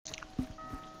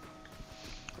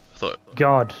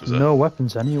God, no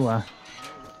weapons anywhere.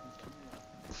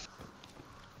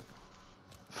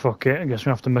 Fuck it, I guess we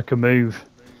have to make a move.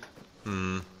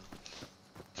 I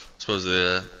suppose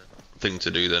the thing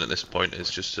to do then at this point is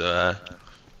just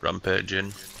rampage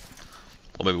in.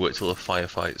 Or maybe wait till the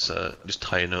firefights just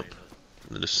tying up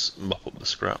and then just mop up the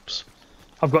scraps.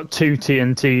 I've got 2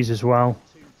 TNTs as well.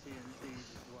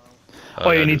 Oh,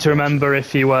 you need to remember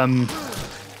if you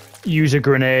use a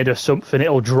grenade or something,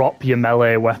 it'll drop your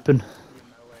melee weapon.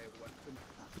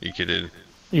 You kidding?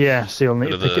 Yeah, so you'll need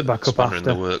to pick it back up after. In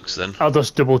the works, then. I'll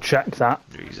just double check that.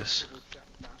 Jesus.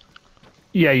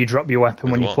 Yeah, you drop your weapon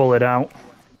when you pull it out.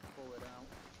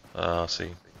 Ah, I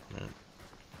see. Right.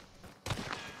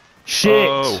 Shit!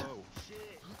 Oh.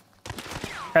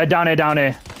 Down here, down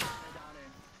here.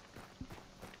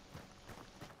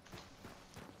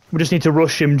 We just need to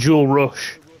rush him, dual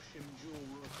rush.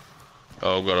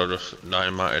 Oh god, I just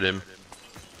dynamited him.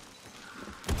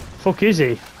 Fuck is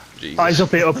he? Jesus. Oh, he's up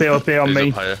here on me.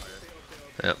 Up higher.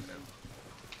 Yep.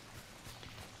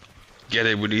 Get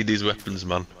it, we need these weapons,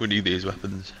 man. We need these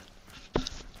weapons.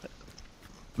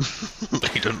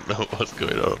 I don't know what's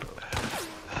going on.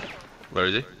 Where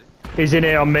is he? He's in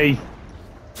here on me.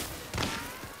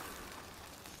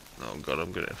 Oh god,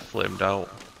 I'm getting flamed out.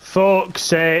 Fuck's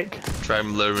sake. Try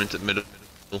and lure him into the middle.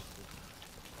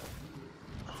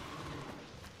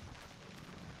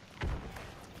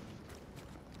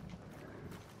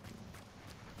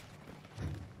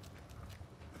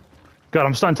 God,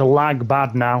 I'm starting to lag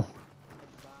bad now.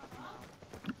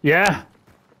 Yeah? Has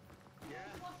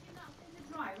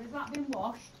that been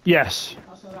washed? Yes.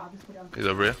 That's alright, I'll just put it on. He's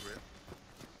over here.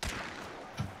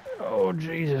 Oh,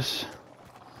 Jesus.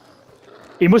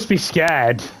 He must be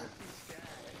scared.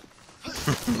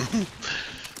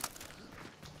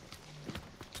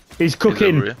 He's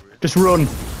cooking. He's just run.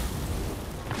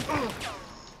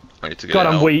 I need to get God,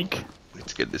 out. I'm weak. I need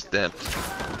to get this down.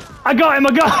 I got him,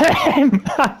 I got him!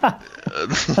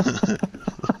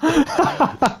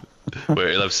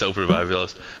 Wait, he'll have self-revive.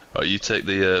 Right, you take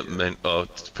the main... Oh,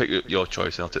 pick your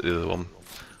choice and I'll take the other one.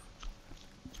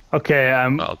 Okay,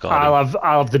 I'll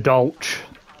have the Dolch.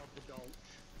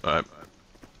 Right.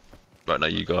 Right now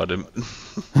you guard him.